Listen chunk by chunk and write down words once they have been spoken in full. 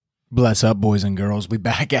Bless up, boys and girls. We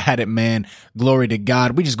back at it, man. Glory to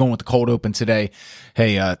God. We just going with the cold open today.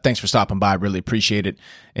 Hey, thanks for stopping by. Really appreciate it.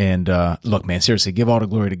 And look, man, seriously, give all the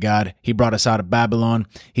glory to God. He brought us out of Babylon.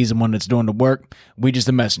 He's the one that's doing the work. We just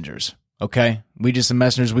the messengers, okay? We just the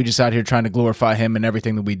messengers. We just out here trying to glorify him in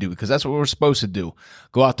everything that we do, because that's what we're supposed to do.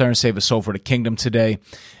 Go out there and save a soul for the kingdom today,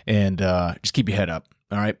 and just keep your head up,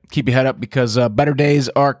 all right? Keep your head up, because better days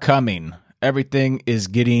are coming. Everything is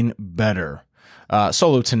getting better.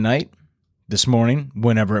 Solo tonight, this morning,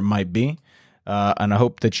 whenever it might be, and I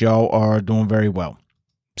hope that y'all are doing very well.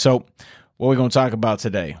 So, what are we going to talk about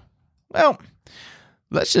today? Well,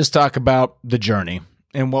 let's just talk about the journey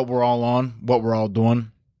and what we're all on, what we're all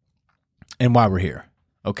doing, and why we're here,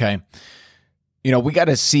 okay? You know, we got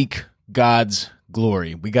to seek God's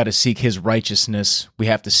glory. We got to seek his righteousness. We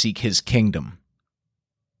have to seek his kingdom,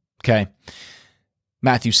 okay?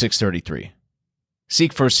 Matthew 6:33.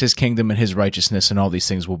 Seek first his kingdom and his righteousness, and all these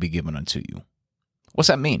things will be given unto you. What's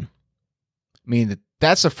that mean? I mean,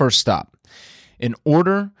 that's the first stop. In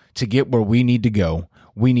order to get where we need to go,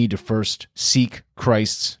 we need to first seek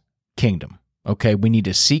Christ's kingdom. Okay? We need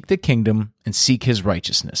to seek the kingdom and seek his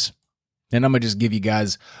righteousness. And I'm going to just give you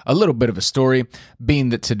guys a little bit of a story, being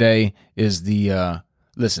that today is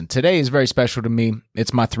listen, today is very special to me.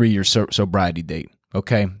 It's my 3-year sobriety date.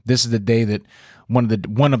 Okay? This is the day that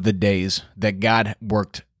one of the days that God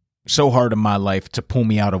worked so hard in my life to pull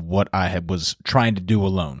me out of what I was trying to do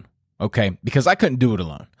alone, okay? Because I couldn't do it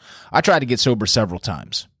alone. I tried to get sober several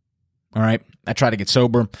times, all right? I try to get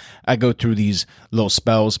sober. I go through these little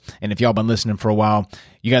spells, and if y'all been listening for a while,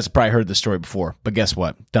 you guys have probably heard this story before, but guess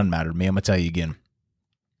what? Doesn't matter to me. I'm going to tell you again.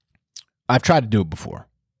 I've tried to do it before.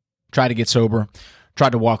 Tried to get sober,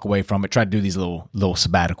 tried to walk away from it, tried to do these little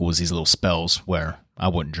sabbaticals, these little spells where I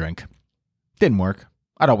wouldn't drink. Didn't work.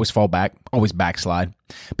 I'd always fall back, always backslide,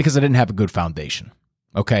 because I didn't have a good foundation.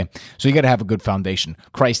 Okay? So you got to have a good foundation.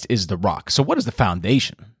 Christ is the rock. So what is the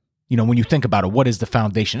foundation? You know, when you think about it, what is the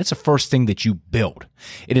foundation? It's the first thing that you build.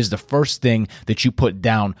 It is the first thing that you put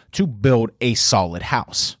down to build a solid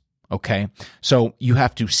house. Okay? So you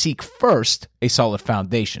have to seek first a solid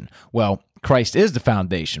foundation. Well, Christ is the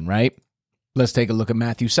foundation, right? Let's take a look at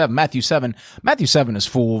Matthew 7. Matthew 7 is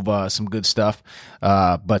full of some good stuff,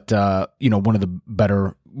 but you know, one of the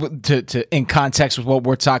better, in context with what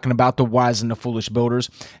we're talking about, the wise and the foolish builders.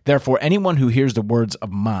 Therefore, anyone who hears the words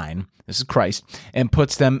of mine, this is Christ, and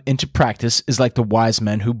puts them into practice is like the wise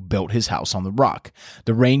man who built his house on the rock.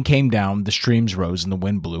 The rain came down, the streams rose, and the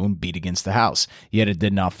wind blew and beat against the house. Yet it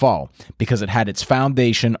did not fall, because it had its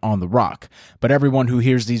foundation on the rock. But everyone who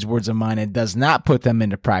hears these words of mine and does not put them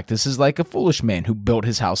into practice is like a foolish man who built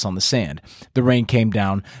his house on the sand. The rain came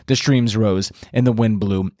down, the streams rose, and the wind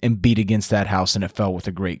blew and beat against that house, and it fell with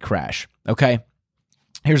a great crash. Okay?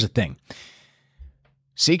 Here's the thing.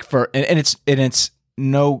 Seek for, and it's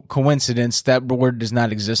no coincidence that word does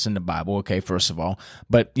not exist in the Bible, okay, first of all.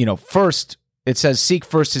 But, you know, first, it says, seek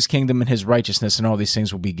first his kingdom and his righteousness, and all these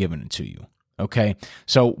things will be given unto you, okay?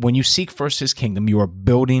 So when you seek first his kingdom, you are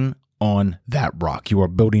building on that rock. You are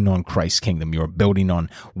building on Christ's kingdom. You are building on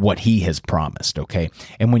what he has promised, okay?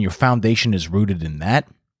 And when your foundation is rooted in that,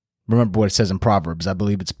 remember what it says in Proverbs. I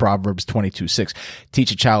believe it's Proverbs 22:6. Teach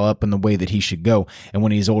a child up in the way that he should go, and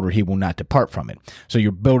when he is older, he will not depart from it. So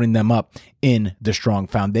you're building them up in the strong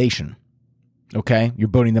foundation, okay? You're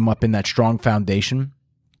building them up in that strong foundation,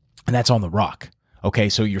 and that's on the rock, okay?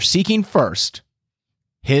 So you're seeking first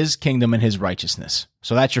his kingdom and his righteousness.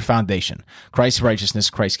 So that's your foundation. Christ's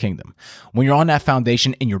righteousness, Christ's kingdom. When you're on that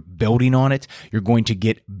foundation and you're building on it, you're going to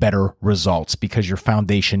get better results because your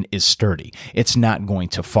foundation is sturdy. It's not going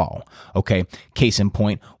to fall. Okay? Case in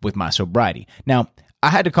point with my sobriety. Now, I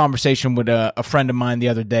had a conversation with a friend of mine the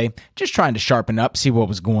other day, just trying to sharpen up, see what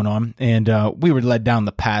was going on, and we were led down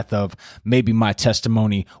the path of maybe my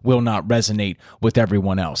testimony will not resonate with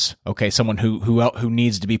everyone else. Okay, someone who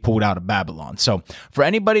needs to be pulled out of Babylon. So for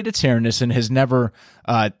anybody that's hearing this and has never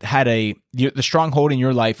had the stronghold in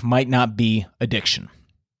your life might not be addiction.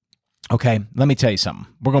 Okay, let me tell you something.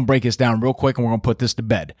 We're going to break this down real quick and we're going to put this to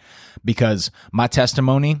bed, because my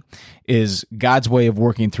testimony is God's way of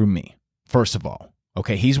working through me, first of all.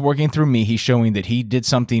 Okay, he's working through me. He's showing that he did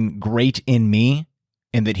something great in me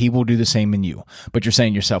and that he will do the same in you. But you're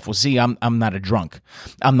saying to yourself, well, see, I'm not a drunk.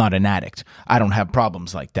 I'm not an addict. I don't have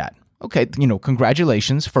problems like that. Okay, you know,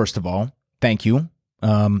 congratulations, first of all. Thank you.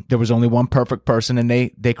 There was only one perfect person, and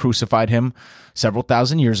they crucified him several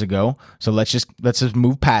thousand years ago. So let's just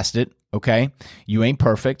move past it, okay? You ain't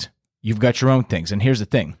perfect. You've got your own things. And here's the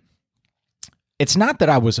thing. It's not that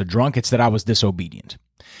I was a drunk, it's that I was disobedient.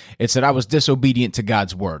 It's that I was disobedient to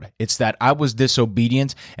God's word. It's that I was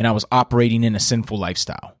disobedient and I was operating in a sinful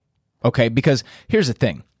lifestyle. Okay, because here's the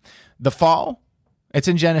thing. The fall, it's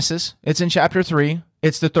in Genesis. It's in chapter 3.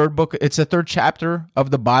 It's the third book. It's the third chapter of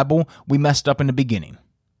the Bible. We messed up in the beginning.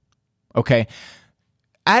 Okay?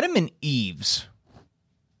 Adam and Eve's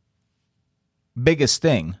biggest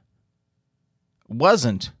thing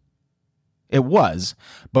it was,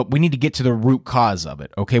 but we need to get to the root cause of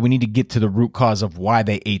it, okay? We need to get to the root cause of why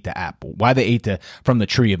they ate the apple, why they ate from the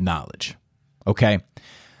tree of knowledge, okay?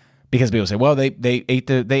 Because people say, well, they ate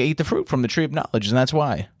the fruit from the tree of knowledge, and that's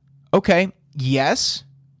why. Okay, yes,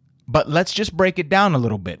 but let's just break it down a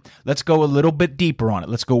little bit. Let's go a little bit deeper on it.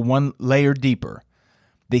 Let's go one layer deeper.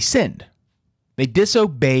 They sinned. They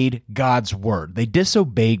disobeyed God's word. They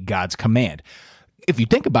disobeyed God's command. If you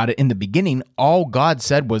think about it, in the beginning, all God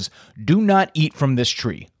said was, do not eat from this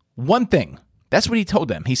tree. One thing. That's what he told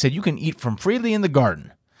them. He said, you can eat from freely in the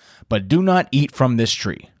garden, but do not eat from this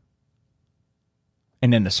tree.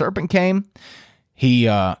 And then the serpent came. He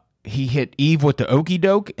hit Eve with the okey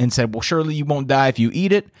doke and said, well, surely you won't die if you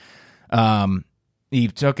eat it.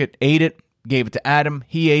 Eve took it, ate it, gave it to Adam.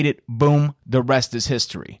 He ate it. Boom. The rest is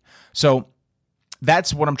history. So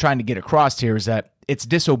that's what I'm trying to get across here, is that it's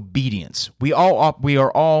disobedience. We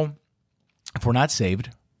are all, if we're not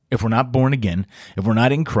saved, if we're not born again, if we're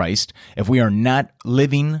not in Christ, if we are not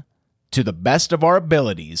living to the best of our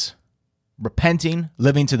abilities, repenting,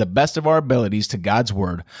 living to the best of our abilities to God's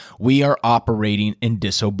word, we are operating in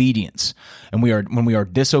disobedience. And when we are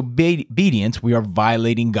disobedient, we are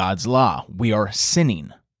violating God's law. We are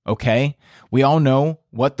sinning, okay? We all know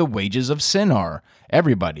what the wages of sin are.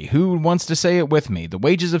 Everybody who wants to say it with me, the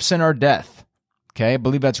wages of sin are death. Okay, I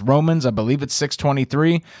believe that's Romans. I believe it's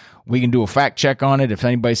 6:23. We can do a fact check on it. If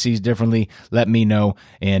anybody sees differently, let me know,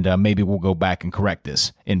 and maybe we'll go back and correct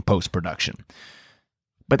this in post-production.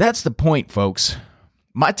 But that's the point, folks.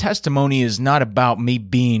 My testimony is not about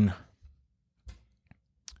me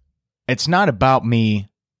it's not about me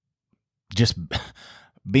just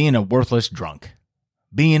being a worthless drunk,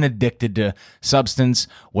 being addicted to substance,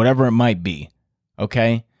 whatever it might be,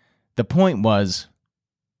 okay? The point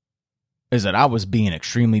is that I was being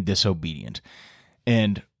extremely disobedient.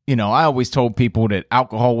 And, I always told people that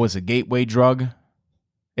alcohol was a gateway drug.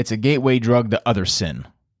 It's a gateway drug to other sin.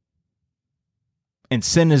 And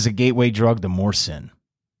sin is a gateway drug to more sin.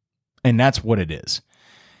 And that's what it is.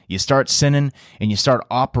 You start sinning and you start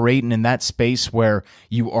operating in that space where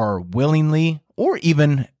you are willingly or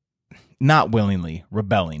even not willingly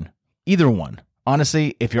rebelling. Either one.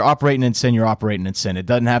 Honestly, if you're operating in sin, you're operating in sin. It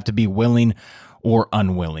doesn't have to be willing or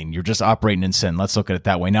unwilling. You're just operating in sin. Let's look at it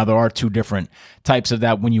that way. Now, there are two different types of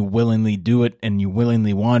that when you willingly do it and you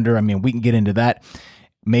willingly wander. I mean, we can get into that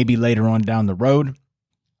maybe later on down the road.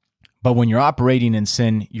 But when you're operating in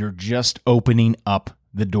sin, you're just opening up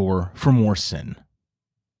the door for more sin.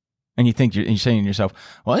 And you're saying to yourself,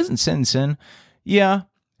 well, isn't sin sin? Yeah,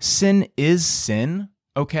 sin is sin,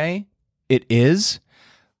 okay? It is.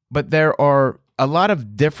 But there are a lot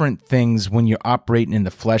of different things when you're operating in the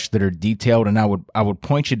flesh that are detailed, and I would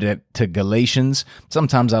point you to Galatians.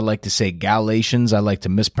 Sometimes I like to say Galatians. I like to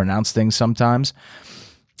mispronounce things sometimes.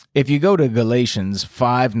 If you go to Galatians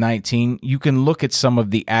 5:19, you can look at some of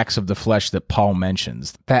the acts of the flesh that Paul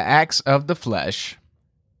mentions. The acts of the flesh,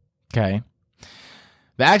 okay?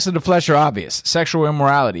 The acts of the flesh are obvious: sexual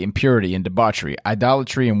immorality, impurity and debauchery,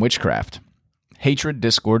 idolatry and witchcraft, hatred,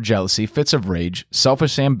 discord, jealousy, fits of rage,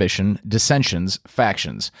 selfish ambition, dissensions,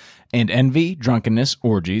 factions, and envy, drunkenness,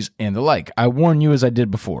 orgies, and the like. I warn you, as I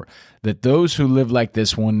did before, that those who live like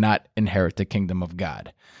this will not inherit the kingdom of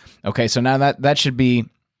God. Okay, so now that should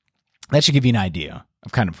give you an idea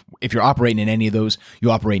of kind of, if you're operating in any of those,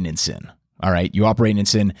 you're operating in sin. All right, you're operating in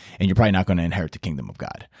sin, and you're probably not going to inherit the kingdom of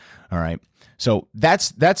God. All right, so that's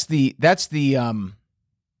the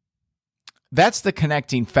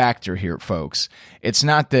connecting factor here, folks. It's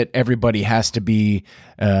not that everybody has to be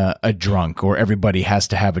a drunk, or everybody has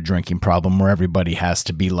to have a drinking problem, or everybody has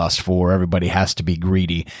to be lustful, or everybody has to be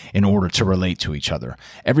greedy in order to relate to each other.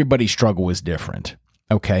 Everybody's struggle is different,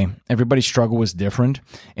 okay? Everybody's struggle is different.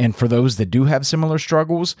 And for those that do have similar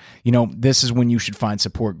struggles, this is when you should find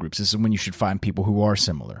support groups. This is when you should find people who are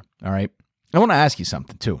similar, all right? I want to ask you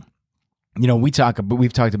something, too. We've talked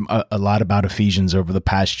a lot about Ephesians over the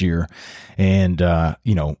past year, and,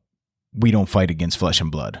 we don't fight against flesh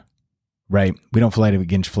and blood, right? We don't fight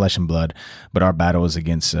against flesh and blood, but our battle is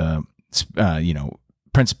against,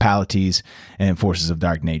 principalities and forces of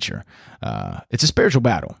dark nature. It's a spiritual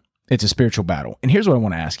battle. It's a spiritual battle. And here's what I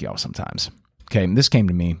want to ask y'all sometimes. Okay, and this came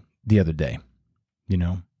to me the other day,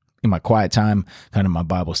 in my quiet time, kind of my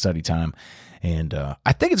Bible study time. And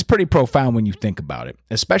I think it's pretty profound when you think about it,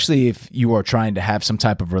 especially if you are trying to have some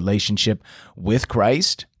type of relationship with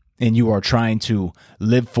Christ and you are trying to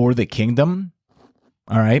live for the kingdom,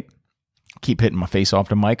 all right? Keep hitting my face off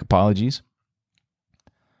the mic. Apologies.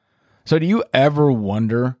 So do you ever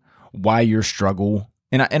wonder why your struggle,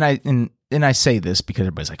 and I say this because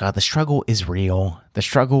everybody's like, oh, the struggle is real. The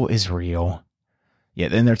struggle is real. Yeah,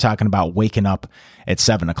 then they're talking about waking up at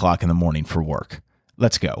 7 o'clock in the morning for work.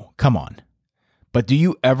 Let's go. Come on. But do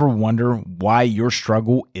you ever wonder why your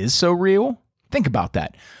struggle is so real? Think about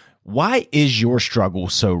that. Why is your struggle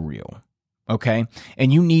so real? Okay?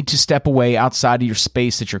 And you need to step away outside of your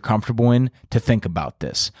space that you're comfortable in to think about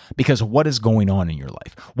this. Because what is going on in your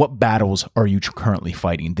life? What battles are you currently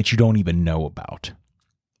fighting that you don't even know about?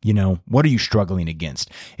 You know, what are you struggling against?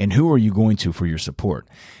 And who are you going to for your support?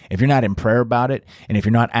 If you're not in prayer about it, and if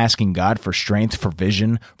you're not asking God for strength, for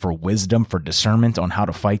vision, for wisdom, for discernment on how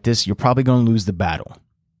to fight this, you're probably going to lose the battle.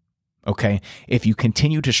 Okay? If you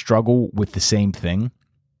continue to struggle with the same thing,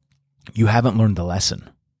 you haven't learned the lesson.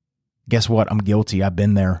 Guess what? I'm guilty. I've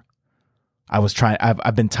been there.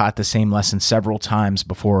 I've been taught the same lesson several times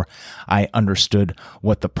before I understood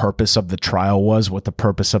what the purpose of the trial was, what the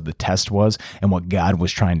purpose of the test was, and what God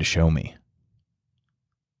was trying to show me.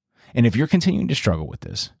 And if you're continuing to struggle with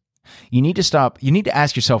this, you need to stop. You need to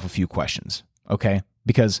ask yourself a few questions, okay?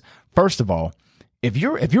 Because first of all, if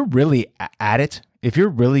you're really at it, if you're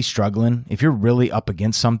really struggling, if you're really up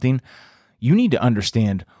against something, you need to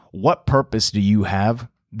understand what purpose do you have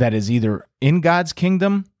that is either in God's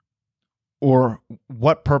kingdom, or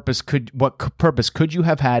what purpose could you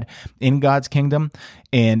have had in God's kingdom,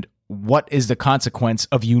 and what is the consequence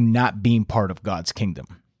of you not being part of God's kingdom?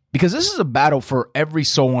 Because this is a battle for every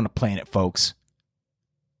soul on the planet, folks.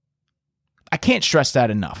 I can't stress that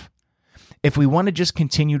enough. If we want to just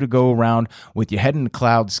continue to go around with your head in the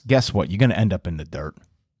clouds, guess what? You're going to end up in the dirt.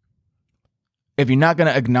 If you're not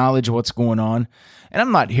going to acknowledge what's going on, and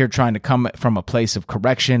I'm not here trying to come from a place of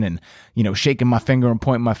correction and, shaking my finger and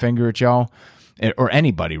pointing my finger at y'all or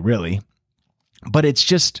anybody really, but it's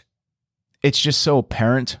just so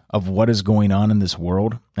apparent of what is going on in this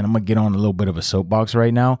world. And I'm going to get on a little bit of a soapbox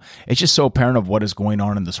right now. It's just so apparent of what is going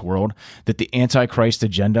on in this world that the Antichrist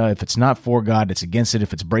agenda, if it's not for God, it's against it.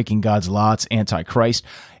 If it's breaking God's law, it's Antichrist.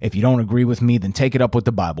 If you don't agree with me, then take it up with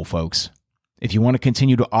the Bible, folks. If you want to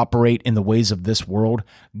continue to operate in the ways of this world,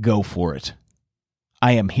 go for it.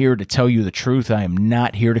 I am here to tell you the truth. I am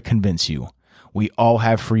not here to convince you. We all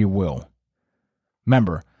have free will.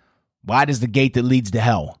 Remember, wide is the gate that leads to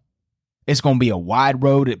hell. It's going to be a wide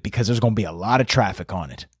road because there's going to be a lot of traffic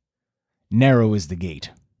on it. Narrow is the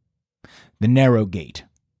gate. The narrow gate.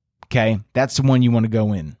 Okay? That's the one you want to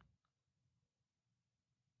go in.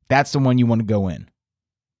 That's the one you want to go in.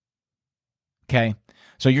 Okay?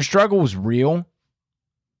 So your struggle is real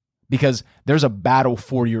because there's a battle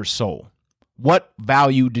for your soul. What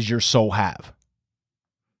value does your soul have?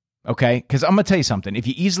 Okay? Because I'm going to tell you something. If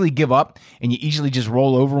you easily give up and you easily just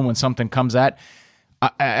roll over when something comes at,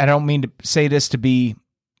 I don't mean to say this to be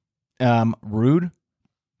rude,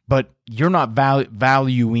 but you're not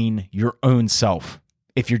valuing your own self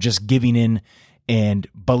if you're just giving in and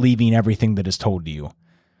believing everything that is told to you.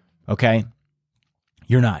 Okay?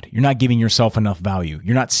 You're not giving yourself enough value.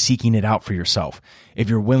 You're not seeking it out for yourself. If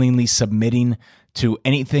you're willingly submitting to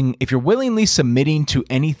anything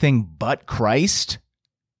but Christ,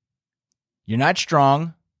 you're not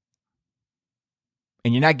strong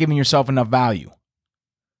and you're not giving yourself enough value.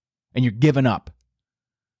 And you're giving up.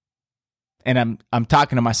 And I'm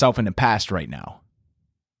talking to myself in the past right now.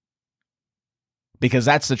 Because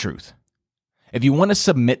that's the truth. If you want to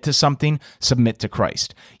submit to something, submit to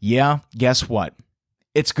Christ. Yeah, guess what?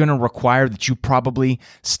 It's going to require that you probably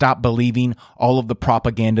stop believing all of the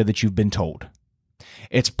propaganda that you've been told.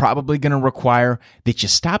 It's probably going to require that you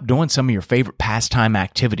stop doing some of your favorite pastime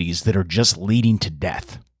activities that are just leading to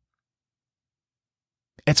death.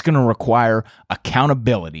 It's going to require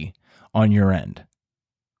accountability on your end.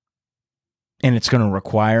 And it's going to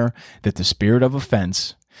require that the spirit of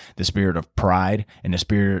offense, the spirit of pride, and the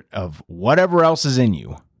spirit of whatever else is in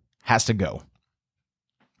you has to go.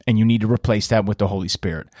 And you need to replace that with the Holy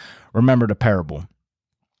Spirit. Remember the parable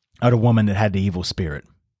of the woman that had the evil spirit.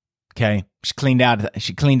 Okay? She cleaned out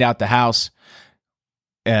the house,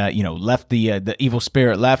 left the evil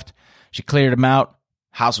spirit left. She cleared him out.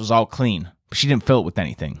 House was all clean. But she didn't fill it with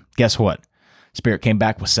anything. Guess what? Spirit came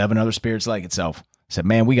back with 7 other spirits like itself. Said,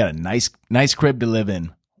 man, we got a nice crib to live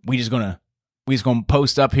in. We just gonna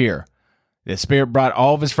post up here. The spirit brought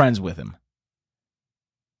all of his friends with him.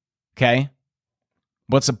 Okay?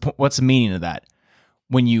 What's the meaning of that?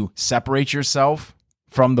 When you separate yourself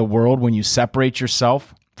from the world, when you separate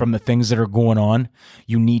yourself from the things that are going on,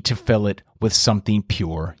 you need to fill it with something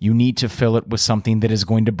pure. You need to fill it with something that is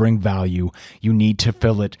going to bring value. You need to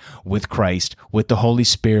fill it with Christ, with the Holy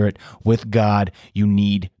Spirit, with God. You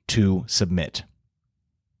need to submit.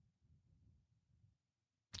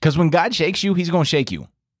 Because when God shakes you, he's going to shake you,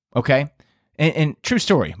 okay? And true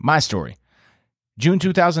story, my story. June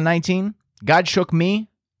 2019, God shook me.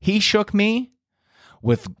 He shook me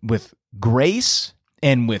with grace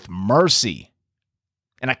and with mercy.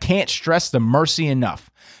 And I can't stress the mercy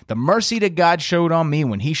enough. The mercy that God showed on me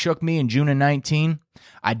when he shook me in June of 19,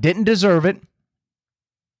 I didn't deserve it.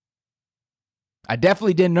 I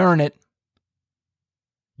definitely didn't earn it.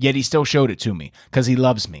 Yet he still showed it to me because he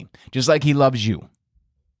loves me, just like he loves you.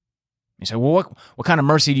 You say, well, what kind of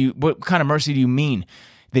mercy do you mean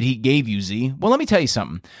that he gave you, Z? Well, let me tell you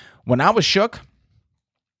something. When I was shook,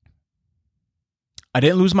 I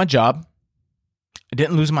didn't lose my job. I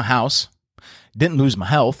didn't lose my house. Didn't lose my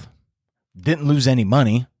health. Didn't lose any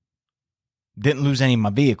money. Didn't lose any of my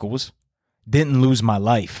vehicles. Didn't lose my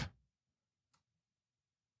life.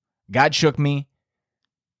 God shook me.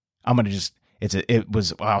 I'll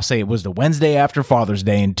say it was the Wednesday after Father's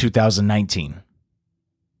Day in 2019.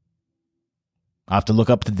 I'll have to look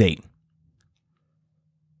up the date.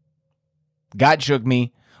 God shook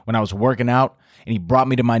me when I was working out, and he brought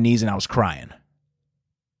me to my knees, and I was crying.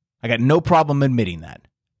 I got no problem admitting that.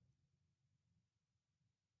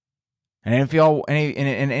 And if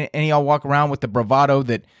any y'all walk around with the bravado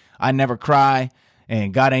that I never cry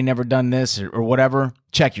and God ain't never done this or whatever,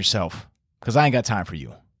 check yourself, because I ain't got time for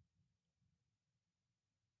you.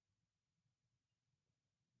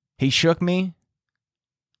 He shook me.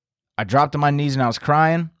 I dropped to my knees and I was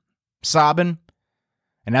crying, sobbing,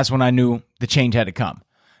 and that's when I knew the change had to come.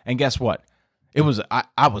 And guess what?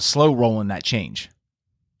 I was slow rolling that change.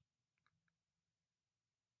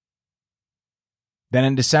 Then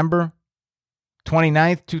in December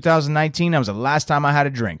 29th, 2019, that was the last time I had a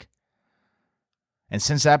drink. And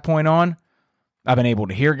since that point on, I've been able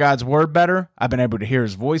to hear God's word better. I've been able to hear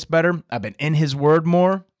his voice better. I've been in his word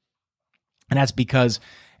more. And that's because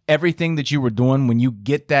everything that you were doing when you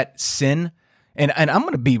get that sin, and I'm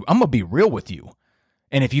gonna be real with you.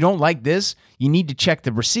 And if you don't like this, you need to check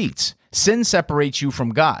the receipts. Sin separates you from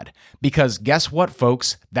God. Because guess what,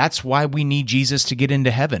 folks? That's why we need Jesus to get into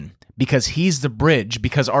heaven. Because he's the bridge.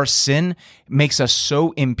 Because our sin makes us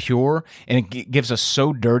so impure and it gives us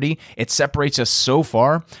so dirty. It separates us so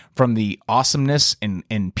far from the awesomeness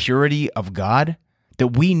and purity of God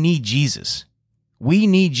that we need Jesus. We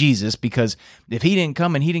need Jesus, because if he didn't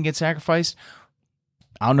come and he didn't get sacrificed,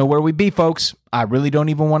 I don't know where we'd be, folks. I really don't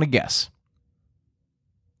even want to guess.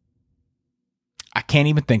 I can't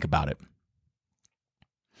even think about it.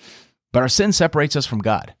 But our sin separates us from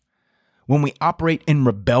God. When we operate in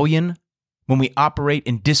rebellion, when we operate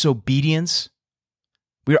in disobedience,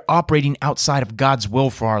 we are operating outside of God's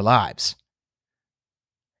will for our lives.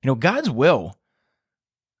 You know, God's will,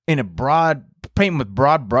 painting with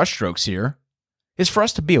broad brushstrokes here, is for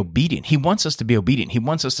us to be obedient. He wants us to be obedient. He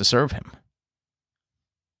wants us to serve him.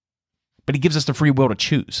 But he gives us the free will to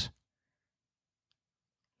choose.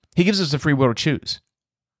 He gives us the free will to choose.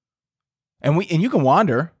 And you can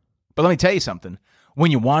wander, but let me tell you something.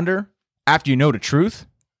 When you wander, after you know the truth,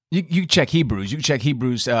 you check Hebrews. You check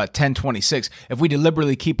Hebrews 10:26. If we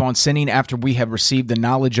deliberately keep on sinning after we have received the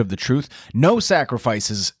knowledge of the truth, no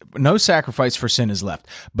sacrifice for sin is left,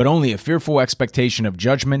 but only a fearful expectation of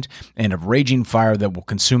judgment and of raging fire that will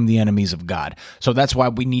consume the enemies of God. So that's why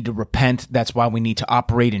we need to repent. That's why we need to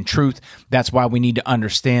operate in truth. That's why we need to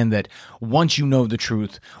understand that once you know the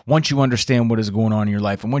truth, once you understand what is going on in your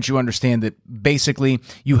life, and once you understand that basically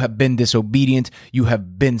you have been disobedient, you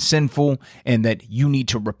have been sinful, and that you need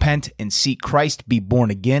to repent and seek Christ, be born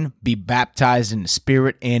again, be baptized in the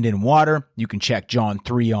Spirit and in water. You can check John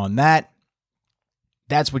 3 on that.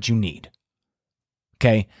 That's what you need.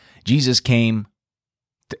 Okay? Jesus came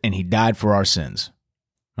and he died for our sins.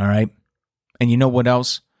 All right? And you know what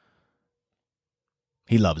else?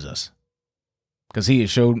 He loves us. Because he has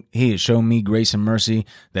shown me grace and mercy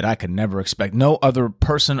that I could never expect. No other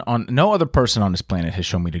person on this planet has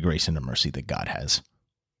shown me the grace and the mercy that God has.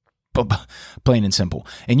 Plain and simple.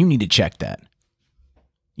 And you need to check that.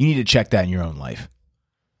 You need to check that in your own life.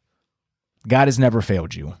 God has never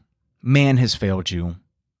failed you. Man has failed you.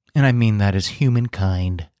 And I mean that as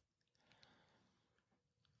humankind.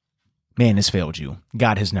 Man has failed you.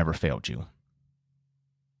 God has never failed you.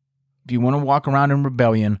 If you want to walk around in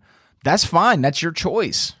rebellion, that's fine. That's your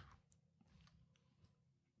choice.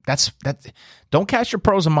 Don't cast your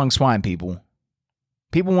pearls among swine, people.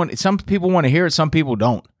 Some people want to hear it, some people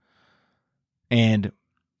don't. And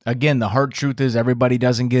Again, the hard truth is everybody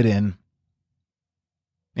doesn't get in.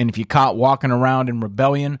 And if you're caught walking around in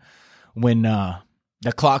rebellion when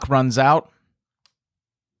the clock runs out,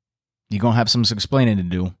 you're going to have some explaining to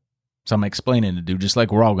do. Some explaining to do, just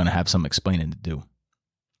like we're all going to have some explaining to do.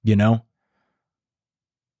 You know?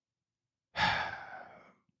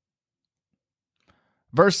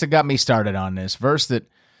 Verse that got me started on this. Verse that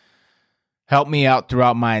helped me out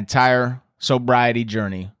throughout my entire sobriety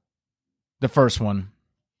journey. The first one.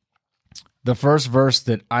 The first verse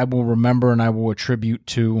that I will remember and I will attribute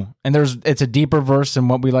to, and it's a deeper verse than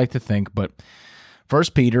what we like to think, but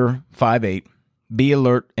 1 Peter 5:8, be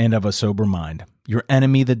alert and of a sober mind. Your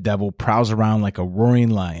enemy, the devil, prowls around like a roaring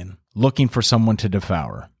lion, looking for someone to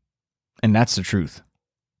devour. And that's the truth.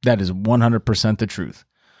 That is 100% the truth.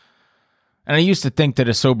 And I used to think that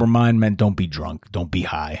a sober mind meant don't be drunk, don't be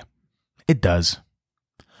high. It does.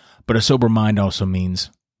 But a sober mind also means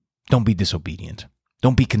don't be disobedient.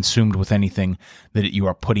 Don't be consumed with anything that you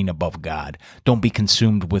are putting above God. Don't be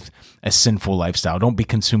consumed with a sinful lifestyle. Don't be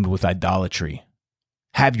consumed with idolatry.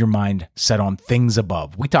 Have your mind set on things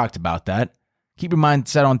above. We talked about that. Keep your mind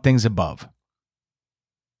set on things above,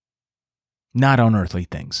 not on earthly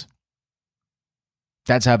things.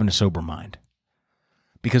 That's having a sober mind.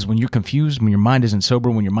 Because when you're confused, when your mind isn't sober,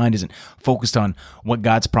 when your mind isn't focused on what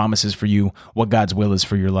God's promise is for you, what God's will is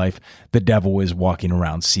for your life, the devil is walking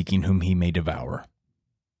around seeking whom he may devour.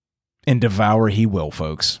 And devour he will,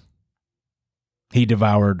 folks. He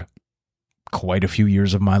devoured quite a few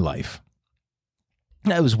years of my life.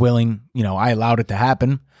 I was willing, I allowed it to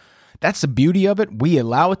happen. That's the beauty of it. We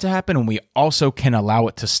allow it to happen, and we also can allow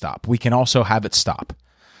it to stop. We can also have it stop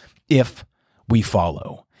if we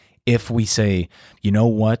follow. If we say, you know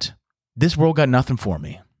what? This world got nothing for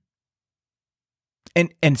me.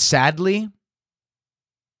 And sadly,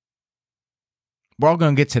 we're all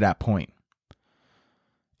going to get to that point.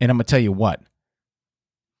 And I'm going to tell you what.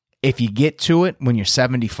 If you get to it when you're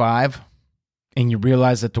 75 and you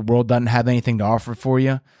realize that the world doesn't have anything to offer for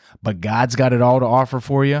you, but God's got it all to offer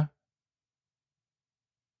for you,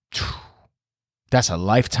 that's a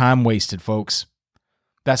lifetime wasted, folks.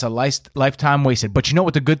 That's a lifetime wasted. But you know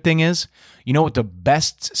what the good thing is? You know what the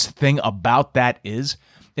best thing about that is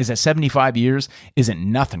that 75 years isn't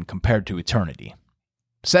nothing compared to eternity.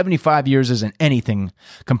 75 years isn't anything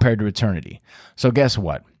compared to eternity. So guess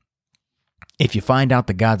what? If you find out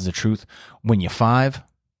that God's the truth when you're 5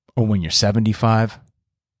 or when you're 75,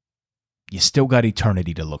 you still got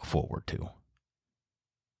eternity to look forward to.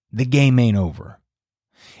 The game ain't over.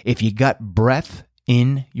 If you got breath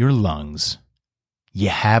in your lungs, you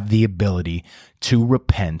have the ability to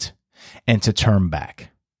repent and to turn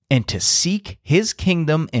back and to seek his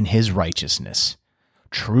kingdom and his righteousness.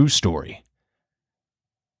 True story.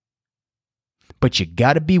 But you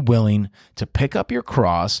got to be willing to pick up your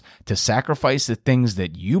cross, to sacrifice the things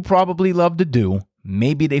that you probably love to do.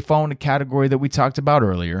 Maybe they fall in the category that we talked about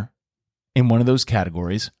earlier, in one of those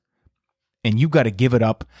categories. And you got to give it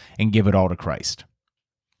up and give it all to Christ.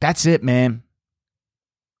 That's it, man.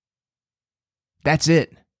 That's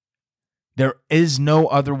it. There is no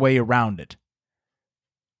other way around it.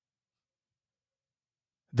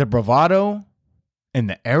 The bravado and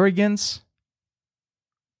the arrogance,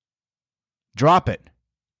 drop it.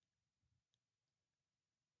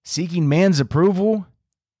 Seeking man's approval,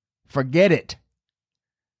 forget it.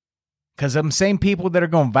 Because them same people that are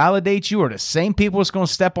going to validate you are the same people that's going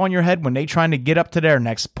to step on your head when they're trying to get up to their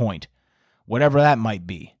next point, whatever that might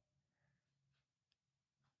be.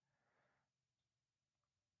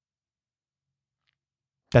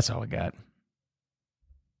 That's all I got.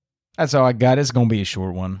 That's all I got. It's going to be a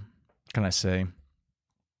short one. What can I say?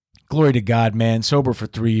 Glory to God, man. Sober for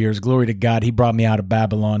 3 years. Glory to God. He brought me out of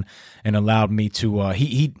Babylon and allowed me to,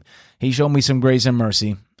 he showed me some grace and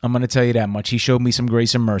mercy. I'm going to tell you that much. He showed me some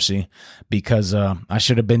grace and mercy because I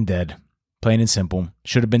should have been dead. Plain and simple.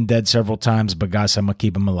 Should have been dead several times, but God said I'm going to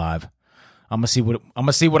keep him alive. I'm going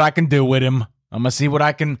to see what I can do with him. I'm going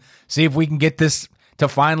to see if we can get this to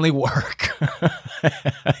finally work.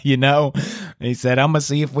 He said, I'm gonna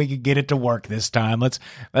see if we could get it to work this time. Let's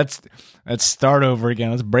start over again.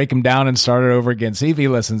 Let's break him down and start it over again. See if he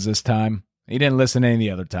listens this time. He didn't listen any of the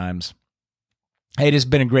other times. Hey, this has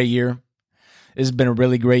been a great year. This has been a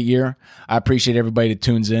really great year. I appreciate everybody that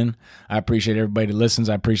tunes in. I appreciate everybody that listens.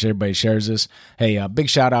 I appreciate everybody that shares this. Hey, big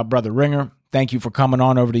shout out, Brother Ringer. Thank you for coming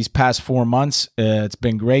on over these past 4 months. It's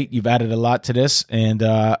been great. You've added a lot to this, and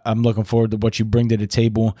I'm looking forward to what you bring to the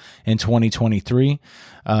table in 2023.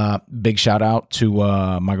 Big shout out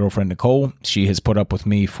to my girlfriend, Nicole. She has put up with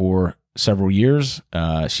me for several years.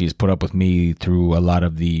 She's put up with me through a lot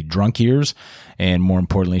of the drunk years, and more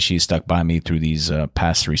importantly, she's stuck by me through these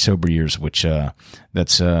past 3 sober years, which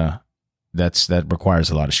that requires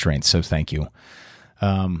a lot of strength. So thank you.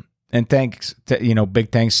 And thanks,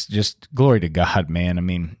 big thanks, just glory to God, man. I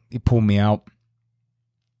mean, he pulled me out.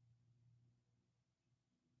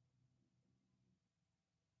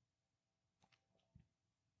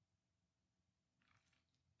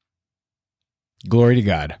 Glory to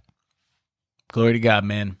God. Glory to God,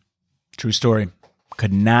 man. True story.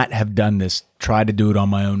 Could not have done this. Tried to do it on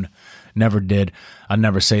my own. Never did. I'll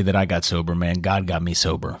never say that I got sober, man. God got me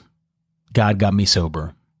sober. God got me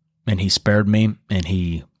sober. And he spared me, and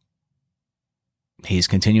he's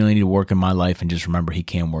continuing to work in my life, and just remember, he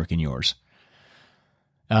can work in yours.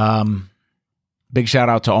 Big shout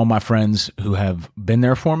out to all my friends who have been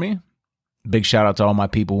there for me. Big shout out to all my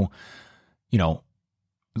people.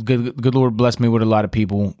 Good Lord bless me with a lot of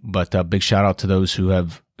people, but big shout out to those who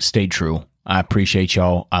have stayed true. I appreciate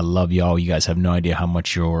y'all. I love y'all. You guys have no idea how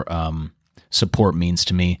much your support means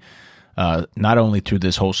to me, not only through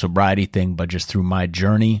this whole sobriety thing, but just through my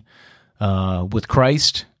journey with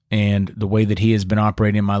Christ and the way that he has been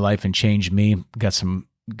operating in my life and changed me. Got some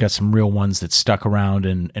real ones that stuck around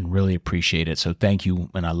and really appreciate it. So thank you,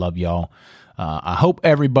 and I love y'all. I hope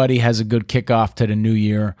everybody has a good kickoff to the new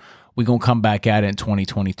year. We're going to come back at it in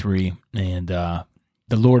 2023, and the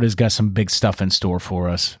Lord has got some big stuff in store for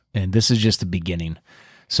us, and this is just the beginning.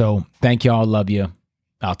 So thank y'all. Love you.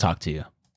 I'll talk to you.